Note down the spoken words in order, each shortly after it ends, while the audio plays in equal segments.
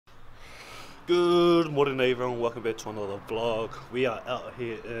Good morning everyone, welcome back to another vlog. We are out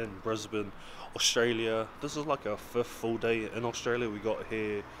here in Brisbane, Australia. This is like our 5th full day in Australia. We got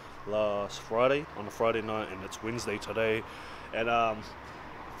here last Friday, on a Friday night, and it's Wednesday today. And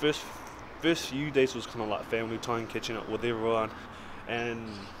first few days was kind of like family time, catching up with everyone. And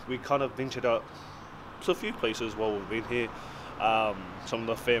we kind of ventured out to a few places while we've been here. Some of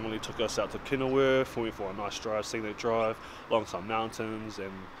the family took us out to Kenilworth. We went for a nice drive, scenic drive along some mountains,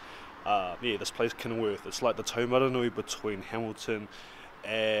 and yeah, this place Kenilworth, it's like the taumaranui between Hamilton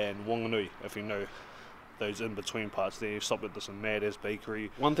and Wanganui, if you know those in between parts there. Stopped at this mad ass bakery.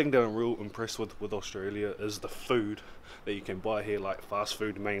 One thing that I'm real impressed with Australia is the food that you can buy here, like fast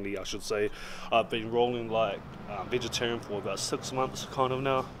food mainly I should say. I've been rolling like vegetarian for about 6 months kind of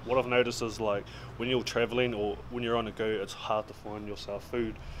now. What I've noticed is like when you're traveling or when you're on the go, it's hard to find yourself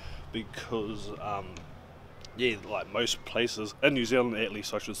food because yeah, like most places in New Zealand, at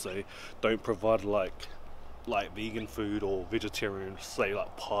least I should say, don't provide like vegan food or vegetarian, say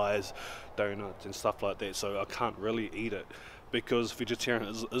like pies, donuts and stuff like that. So I can't really eat it because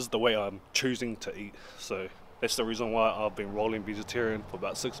vegetarian is the way I'm choosing to eat. So that's the reason why I've been rolling vegetarian for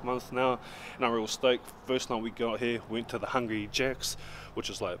about 6 months now, and I'm real stoked. First night we got here, went to the Hungry Jack's, which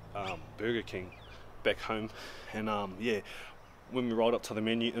is like Burger King back home, and yeah, when we rolled up to the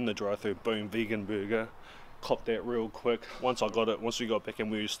menu in the drive-thru, boom, vegan burger. Copped that real quick. Once we got back and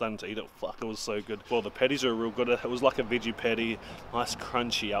we were starting to eat it, fuck, it was so good. Well, the patties are real good. It was like a veggie patty, nice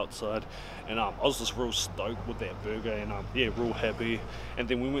crunchy outside, and I was just real stoked with that burger, and yeah, real happy. And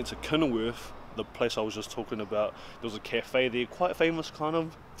then we went to Kenilworth, the place I was just talking about. There was a cafe there, quite famous kind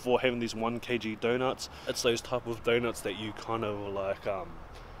of for having these 1 kg donuts. It's those type of donuts that you kind of like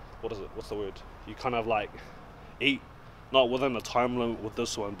what's the word, you kind of like eat, not within a time limit with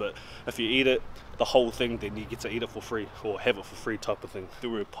this one, but if you eat it, the whole thing, then you get to eat it for free, or have it for free type of thing. There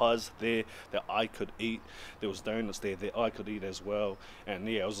were pies there that I could eat, there was donuts there that I could eat as well, and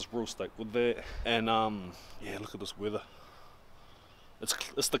yeah, I was just real stoked with that. And yeah, look at this weather.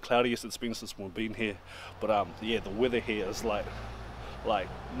 It's the cloudiest it's been since we've been here, but yeah, the weather here is like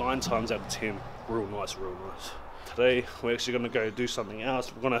 9 times out of 10 real nice. Today we're actually going to go do something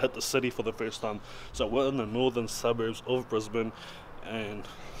else. We're going to hit the city for the first time. So we're in the northern suburbs of Brisbane, and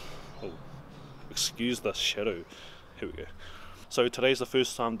oh, excuse the shadow, here we go. So today's the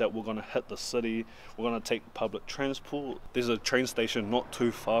first time that we're going to hit the city. We're going to take public transport. There's a train station not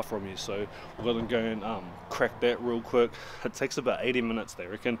too far from here, so we're going to go and crack that real quick. It takes about 80 minutes they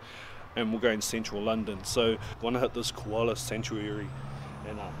reckon, and we're going central London. So we're going to hit this koala sanctuary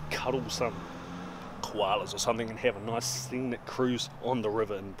and cuddle some koalas or something and have a nice scenic cruise on the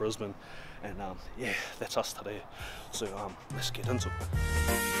river in Brisbane. And yeah, that's us today. So let's get into it.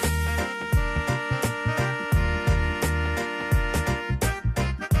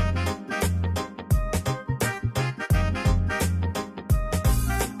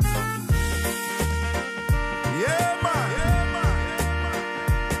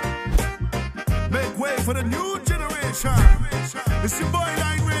 Make way for the new generation. It's your boy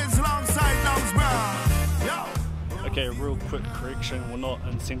Line Reds alongside Nums Brown. Yo. Okay, real quick correction, we're not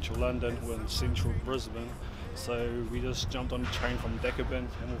in central London, we're in central Brisbane. So we just jumped on a train from Dakabin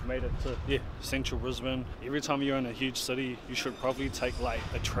and we've made it to, yeah, central Brisbane. Every time you're in a huge city, you should probably take like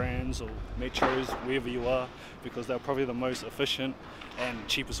a trams or metros, wherever you are, because they're probably the most efficient and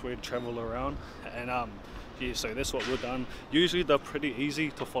cheapest way to travel around. And yeah, so that's what we've done. Usually they're pretty easy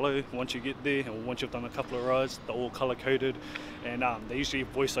to follow once you get there, or once you've done a couple of rides. They're all color coded, and they usually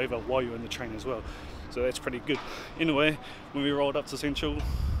voice over while you're in the train as well, so that's pretty good. Anyway, when we rolled up to Central,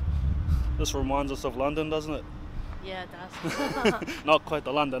 this reminds us of London, doesn't it? Yeah, it does. Not quite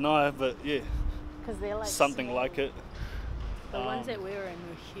the London Eye, but yeah, because they're like something small. like it. The ones that we were in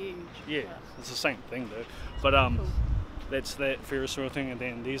were huge. Yeah, it's the same thing though, but cool. That's that Ferris wheel thing, and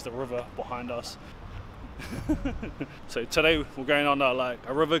then there's the river behind us. So today we're going on like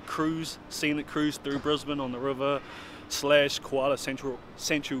a river cruise, scenic cruise through Brisbane on the river / koala sanctuary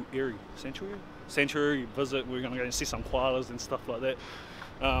visit. We're going to go and see some koalas and stuff like that,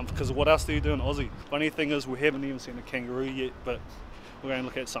 because what else do you do in Aussie? Funny thing is we haven't even seen a kangaroo yet, but we're going to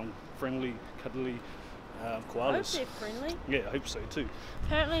look at some friendly, cuddly koalas. I hope they're friendly. Yeah, I hope so too.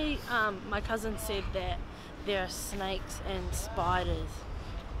 Apparently my cousin said that there are snakes and spiders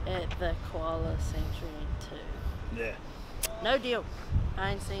at the koala sanctuary too. Yeah. No deal.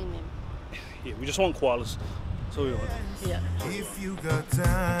 I ain't seen them. Yeah, we just want koalas. That's all we want. Yeah. If you got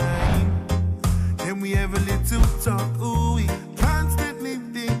time, then we have a little talk. Ooh, we constantly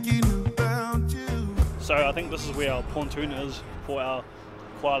thinking about you. So I think this is where our pontoon is for our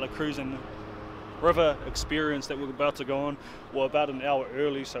koala cruise and river experience that we're about to go on. We're about an hour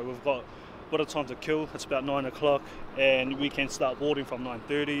early, so we've got bit of time to kill. It's about 9 o'clock and we can start boarding from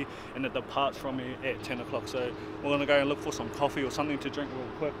 9:30 and it departs from here at 10 o'clock. So we're going to go and look for some coffee or something to drink real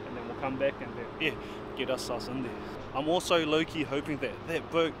quick and then we'll come back and then, yeah, get us in there. I'm also low-key hoping that that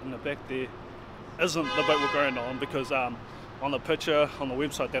boat in the back there isn't the boat we're going on, because on the picture on the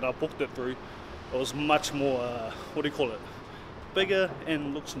website that I booked it through, it was much more, what do you call it, bigger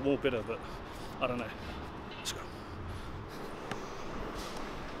and looks more better, but I don't know. Let's go.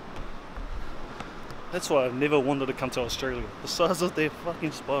 That's why I've never wanted to come to Australia. The size of that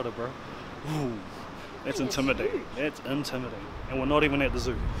fucking spider, bro. Ooh, that's intimidating. That's intimidating. And we're not even at the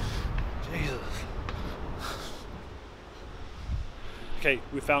zoo. Jesus. Okay,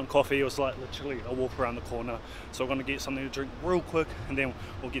 we found coffee. It was like literally a walk around the corner. So we're gonna get something to drink real quick and then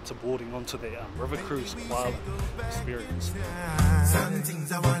we'll get to boarding onto the river cruise koala experience. Some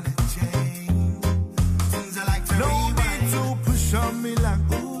things I wanna change. Things I like to rewind. No need to push on me like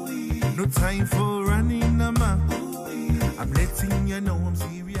ooh, no time for running a man. I'm letting you know I'm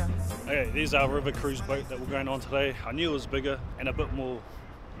serious. Okay, there's our river cruise boat that we're going on today. I knew it was bigger and a bit more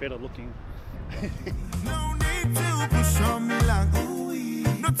better looking. No need to push on me like ooh,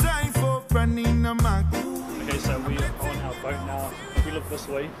 no time for running a man. Okay, so we are on our boat now. If we look this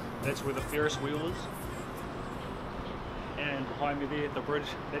way, that's where the Ferris wheel is. And behind me there, the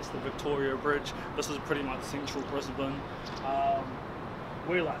bridge, that's the Victoria Bridge. This is pretty much central Brisbane.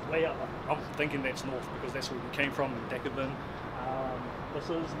 We're like way up, I'm thinking that's north because that's where we came from, in Dakabin. This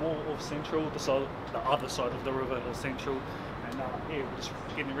is more of central, the other side of the river is central. And yeah, we're just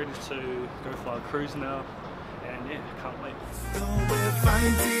getting ready to go for our cruise now. And yeah, can't wait. Though we're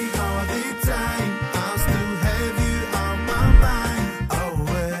fighting all the time, I'll still have you on my mind.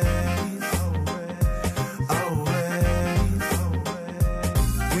 Always, always, always,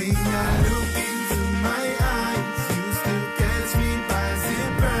 always. When I look into my eyes, you still catch me by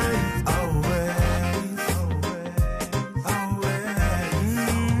surprise. Always, always,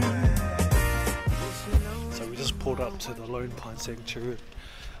 always. So we just pulled up to the Lone Pine Sanctuary.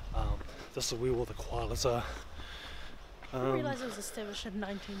 This is where all the koalas are. I didn't realise it was established in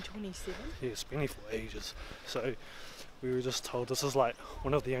 1927. Yeah, it's been here for ages. So we were just told this is like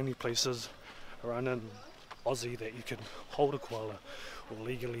one of the only places around in Aussie that you can hold a koala or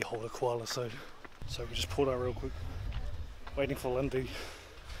legally hold a koala. So we just pulled out real quick, waiting for Lindy.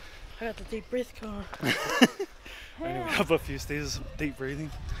 I got the deep breath going. Only went up a few stairs, deep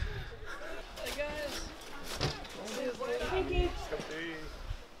breathing. Hey guys. Thank you.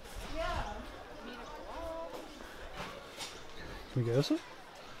 Can we go this way?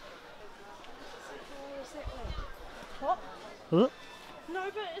 What? Is it? No,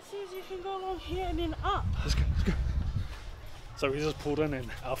 but it says you can go along here and then up. Let's go, let's go. So we just pulled in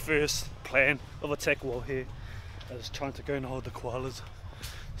and our first plan of attack while here is trying to go and hold the koalas.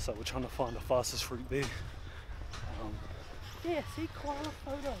 So we're trying to find the fastest route there. Yeah, see koala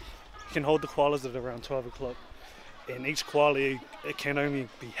photos. You can hold the koalas at around 12 o'clock. And each koala, it can only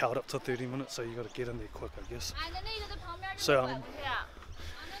be held up to 30 minutes, so you got to get in there quick, I guess. So, yeah,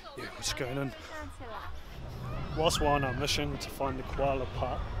 we're just going in. Whilst we're on our mission to find the koala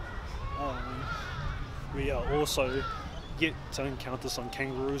park, we are also yet to encounter some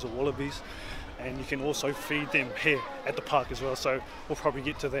kangaroos or wallabies, and you can also feed them here at the park as well, so we'll probably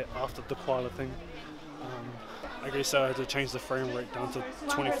get to that after the koala thing. I guess I had to change the frame rate down to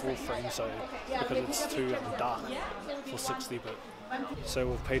 24 frames so because it's too dark for 60 bit. So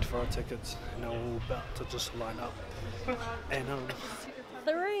we've paid for our tickets and now we're about to just line up. And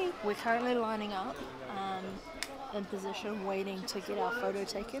We're currently lining up in position waiting to get our photo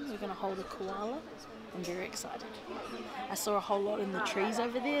taken. We're going to hold a koala. I'm very excited. I saw a whole lot in the trees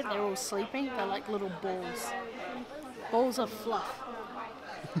over there. They're all sleeping. They're like little balls. Balls of fluff.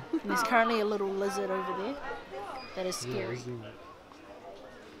 And there's currently a little lizard over there. That is scary. It's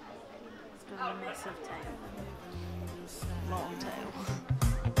got a massive tail. Long tail.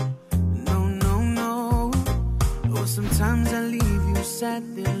 No, no, no. Oh, sometimes I leave you sad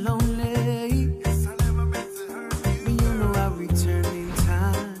and lonely. But you know I'll return in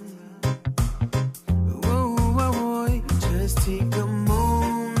time. Whoa, whoa, whoa. Just take a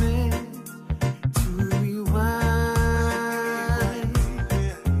moment to rewind.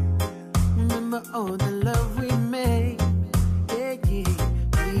 Remember all the love we made. Yeah, yeah.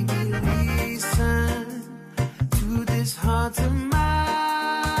 Baby, listen to this heart of mine.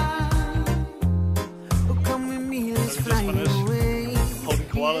 Oh, come with me, let's fly away. holding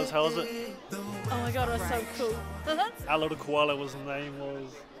koalas, how is it? Oh my god, it was so cool. Our little koala name was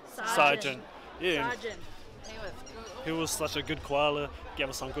Sergeant. Yeah, Sergeant. he was such a good koala, gave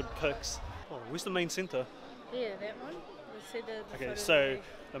us some good pics. Oh, where's the main centre? Yeah, that one. We said the Okay, photo so there.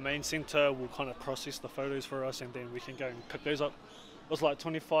 the main centre will kind of process the photos for us, and then we can go and pick those up. It was like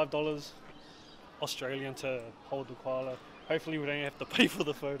 $25 Australian to hold the koala. Hopefully we don't have to pay for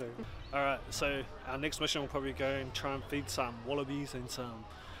the photo. Alright, so our next mission will probably go and try and feed some wallabies and some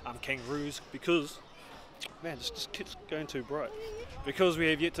kangaroos, because, man, this just keeps going too bright. Because we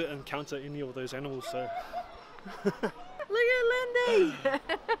have yet to encounter any of those animals, so... Look at Lindy!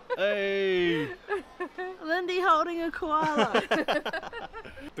 Hey! Lindy holding a koala.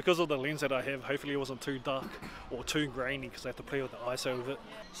 Because of the lens that I have, hopefully it wasn't too dark or too grainy, because I have to play with the ISO with it.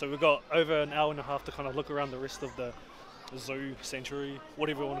 So we've got over an hour and a half to kind of look around the rest of the zoo, sanctuary,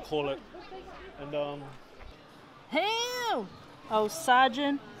 whatever you want to call it. And Hell! Oh,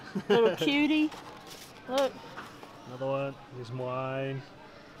 Sergeant, little cutie. Look, another one, here's mine.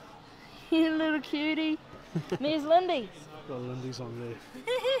 you little cutie. There's Lindy's. Got Lindy's on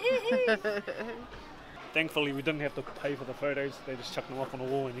there. Thankfully we didn't have to pay for the photos, they just chuck them up on the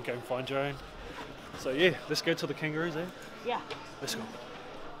wall and you go and find your own. So yeah, let's go to the kangaroos, eh? Yeah. Let's go.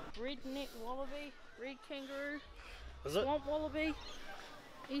 Redneck wallaby, red kangaroo, Is it? swamp wallaby,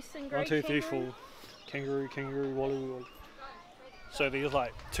 eastern grey 1, 2, 3, kangaroo. 4. Kangaroo, wallaby. So there's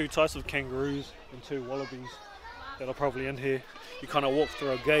like 2 types of kangaroos and 2 wallabies that are probably in here. You kind of walk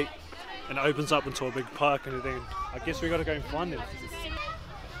through a gate and it opens up into a big park, and then I guess we got to go and find them.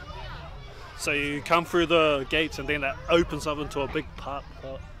 So you come through the gates and then that opens up into a big park.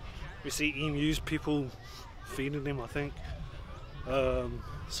 We see emus, people feeding them, I think.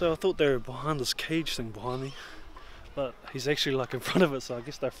 So I thought they were behind this cage thing behind me, but he's actually like in front of it, so I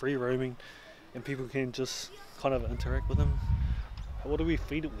guess they're free roaming and people can just kind of interact with him. What do we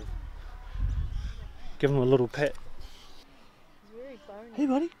feed it with? Give him a little pet. It's very bony. Hey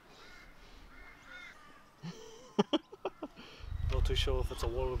buddy. Not too sure if it's a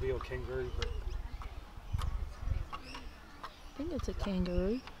wallaby or kangaroo, but I think it's a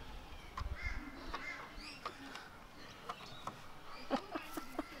kangaroo.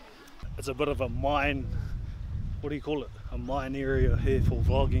 it's a bit of a mine, what do you call it? A mine area here for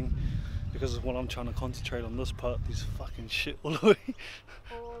vlogging, because of what I'm trying to concentrate on this part. There's fucking shit all the way,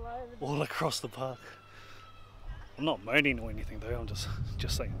 all across the park. I'm not moaning or anything though, I'm just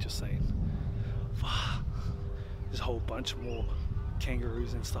saying. Fuck. There's a whole bunch more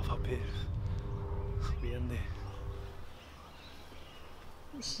kangaroos and stuff up here. Be in there.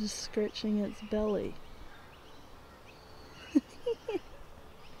 It's just scratching its belly.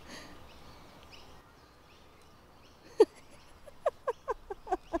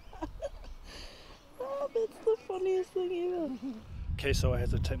 Oh, that's the funniest thing ever. Okay, so I had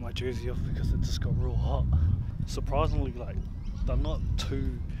to take my jersey off because it just got real hot. Surprisingly, like, they're not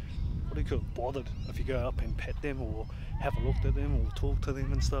too, what do you call it, bothered if you go up and pet them or have a look at them or talk to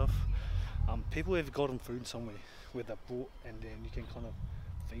them and stuff. People have gotten food somewhere where they're brought and then you can kind of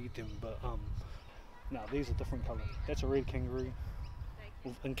feed them, but now these are different colours. That's a red kangaroo.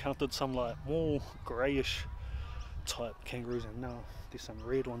 We've encountered some like more greyish type kangaroos, and now there's some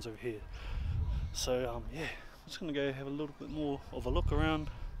red ones over here. So yeah, I'm just gonna go have a little bit more of a look around.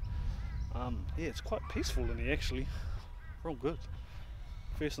 Yeah, it's quite peaceful in here actually, real good.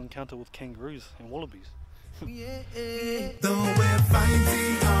 First encounter with kangaroos and wallabies. Yeah. Though we're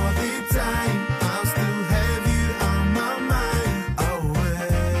fighting all the time, I'll still have you on my mind.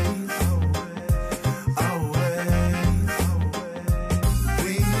 Always, always, always.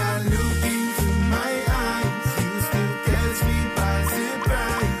 When I look into my eyes, you still catch me by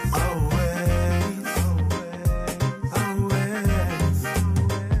surprise. Always, always.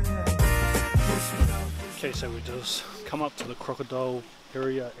 Okay, so we just come up to the crocodile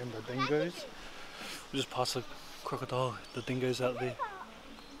area and the dingoes. We just passed the crocodile, the dingoes out there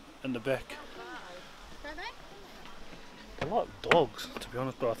in the back. They're like dogs, to be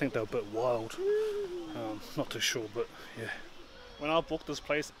honest, but I think they're a bit wild. Not too sure, but yeah. When I booked this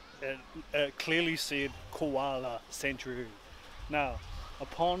place, it clearly said Koala Sanctuary. Now,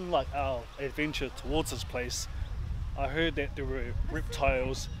 upon like our adventure towards this place, I heard that there were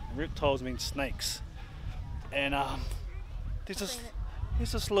reptiles. Reptiles mean snakes, and there's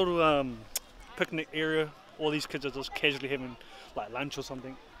this little picnic area. All these kids are just casually having like lunch or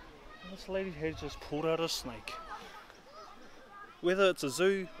something. And this lady has just pulled out a snake. Whether it's a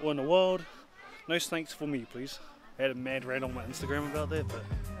zoo or in the wild, no snakes for me, please. I had a mad rant on my Instagram about that, but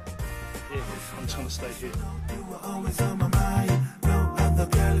yeah, I'm just gonna stay here. You were always on my mind. No other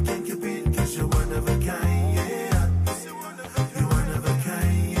girl can compete, 'cause you're one of a kind, yeah. You're one of a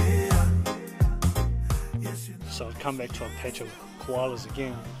kind, yeah. Yes, you know. So I've come back to a patch of koalas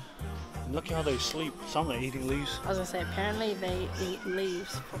again. And look how they sleep. Some are eating leaves. I was gonna say, apparently they eat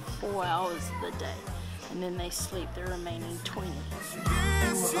leaves for 4 hours of the day. and then they sleep the remaining 20.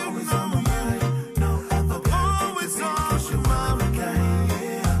 Yes, you know me. No other always on your mama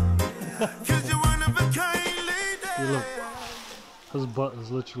yeah. 'Cause you're one of a kind lady. Yeah, look, his butt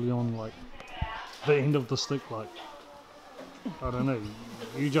is literally on like the end of the stick. Like, I don't know.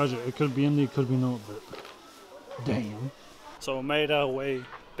 You judge it. It could be in there, could be not. But damn. So we made our way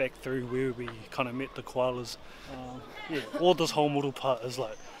back through where we kind of met the koalas. Yeah, all this whole middle part is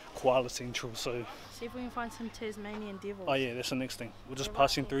like koala central. So See if we can find some Tasmanian devils. oh yeah, that's the next thing. We're just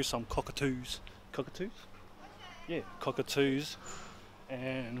passing through some cockatoos. Cockatoos? Yeah, cockatoos.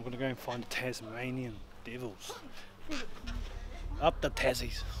 And we're gonna go and find the Tasmanian devils. Up the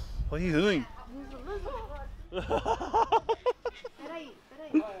Tassies. What are you doing?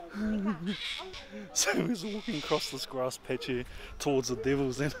 So we was walking across this grass patch here towards the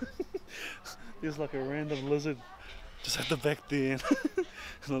devils, and there's like a random lizard just at the back there,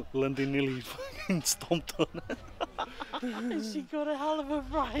 and Lindy nearly fucking stomped on it. She got a hell of a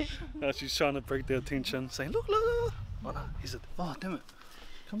fright. Now she's trying to break their attention, saying, look, look, look. Oh no, he's it. Oh damn it.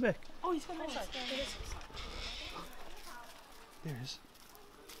 Come back. Oh, he's gone that side. There he is.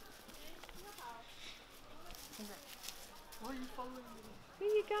 Where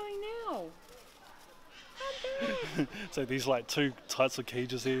are you going now? So there's like two types of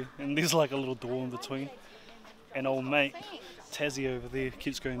cages here, and there's like a little door in between. And old mate Tassie over there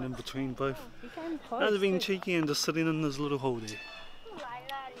keeps going in between both. He came close. Now they're being cheeky and just sitting in this little hole there.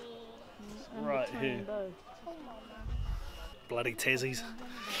 In Right between here. both. Bloody Tassies.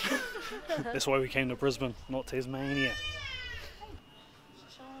 That's why we came to Brisbane, not Tasmania.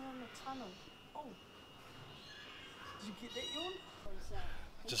 Show him on the tunnel. Oh. Did you get that yawn?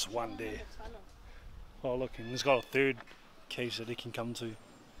 Just one there. Oh look, and he's got a third cage that he can come to.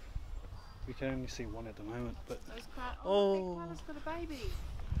 We can only see one at the moment, but oh, Koala's got a baby.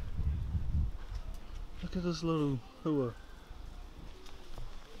 look at this little hua.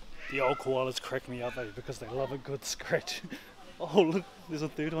 The old koalas crack me up, because they love a good scratch. Oh look, there's a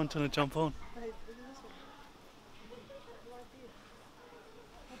third one trying to jump on. Hey, look at this one. Right there.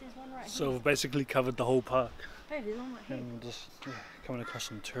 Oh, there's one right So here. we've basically covered the whole park, Hey, there's one right here. and just coming across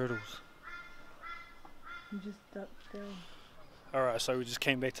some turtles. You just ducked down. Alright, so we just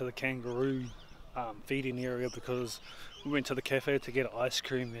came back to the kangaroo feeding area because we went to the cafe to get ice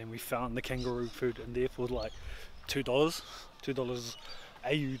cream, and we found the kangaroo food in there for like $2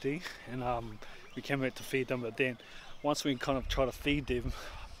 AUD, and we came back to feed them. But then once we kind of tried to feed them,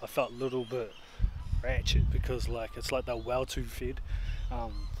 I felt a little bit ratchet because like it's like they're well too fed.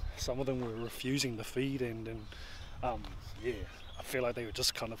 Some of them were refusing the feed, and then yeah, I feel like they were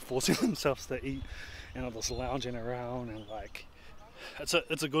just kind of forcing themselves to eat, and I'm just lounging around, and like it's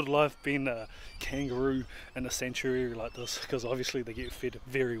a good life being a kangaroo in a sanctuary like this, because obviously they get fed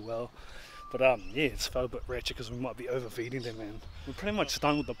very well. But yeah, it's felt a bit ratchet because we might be overfeeding them, and we're pretty much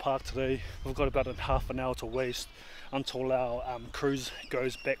done with the park today. We've got about half an hour to waste until our cruise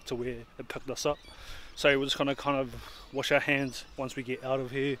goes back to where it picked us up. So we're just gonna kind of wash our hands once we get out of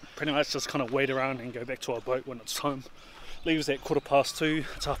here. Pretty much just kind of wait around and go back to our boat when it's time. Leaves at 2:15,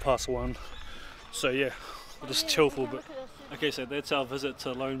 it's 1:30. So yeah, we'll just chill for a bit. Okay, so that's our visit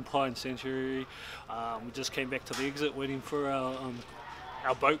to Lone Pine Sanctuary. We just came back to the exit waiting for our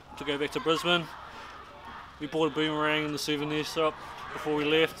boat to go back to Brisbane. We bought a boomerang in the souvenir shop before we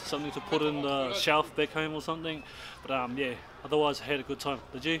left, something to put in the shelf back home or something. But yeah, otherwise I had a good time.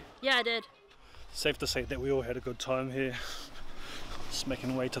 Did you? Yeah, I did. Safe to say that we all had a good time here. Just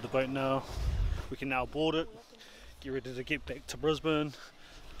making our way to the boat now. We can now board it, get ready to get back to Brisbane.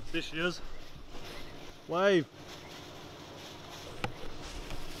 There she is. Wave.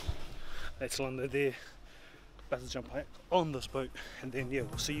 That's Linda there. About to jump back on this boat, and then yeah,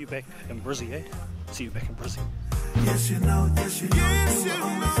 we'll see you back in Brizzy, eh? See you back in Brizzy. Yes, you know, yes, you know, yes, you know.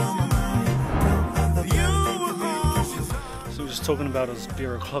 So we're just talking about his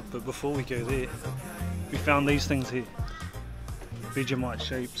beer o'clock, but before we go there, we found these things here. Vegemite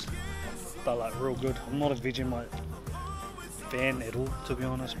shapes. They're like real good. I'm not a Vegemite fan at all, to be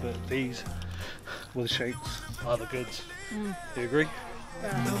honest, but these with shapes are the goods. Do you agree? Though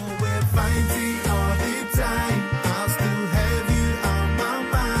we're fighting all the time, I'll still have you on my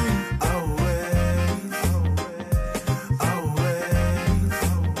mind. Always, always, always.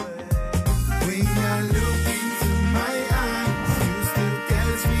 When I look into my eyes, you still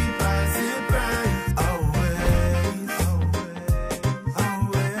catch me by surprise. Always,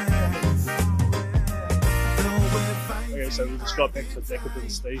 always. Though we're fighting. Okay, so we just got back to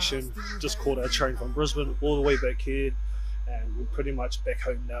Dakabin station, just caught our train from Brisbane all the way back here, and we're pretty much back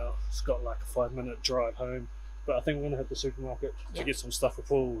home now. It's got like a 5-minute drive home, but I think we're gonna hit the supermarket to get some stuff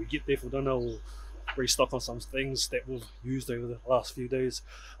before we get there for dinner, or restock on some things that we've used over the last few days.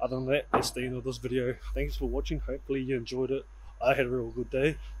 Other than that, that's the end of this video. Thanks for watching. Hopefully you enjoyed it. I had a real good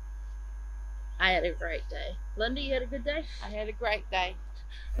day. I had a great day. Linda, you had a good day? I had a great day.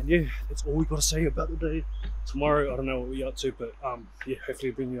 And yeah, that's all we got to say about the day. Tomorrow, I don't know what we're up to, but yeah,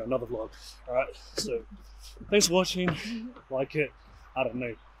 hopefully bring you another vlog. Alright, so thanks for watching. Like it, I don't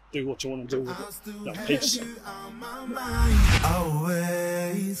know, do what you want to do with it. Peace.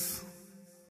 Always.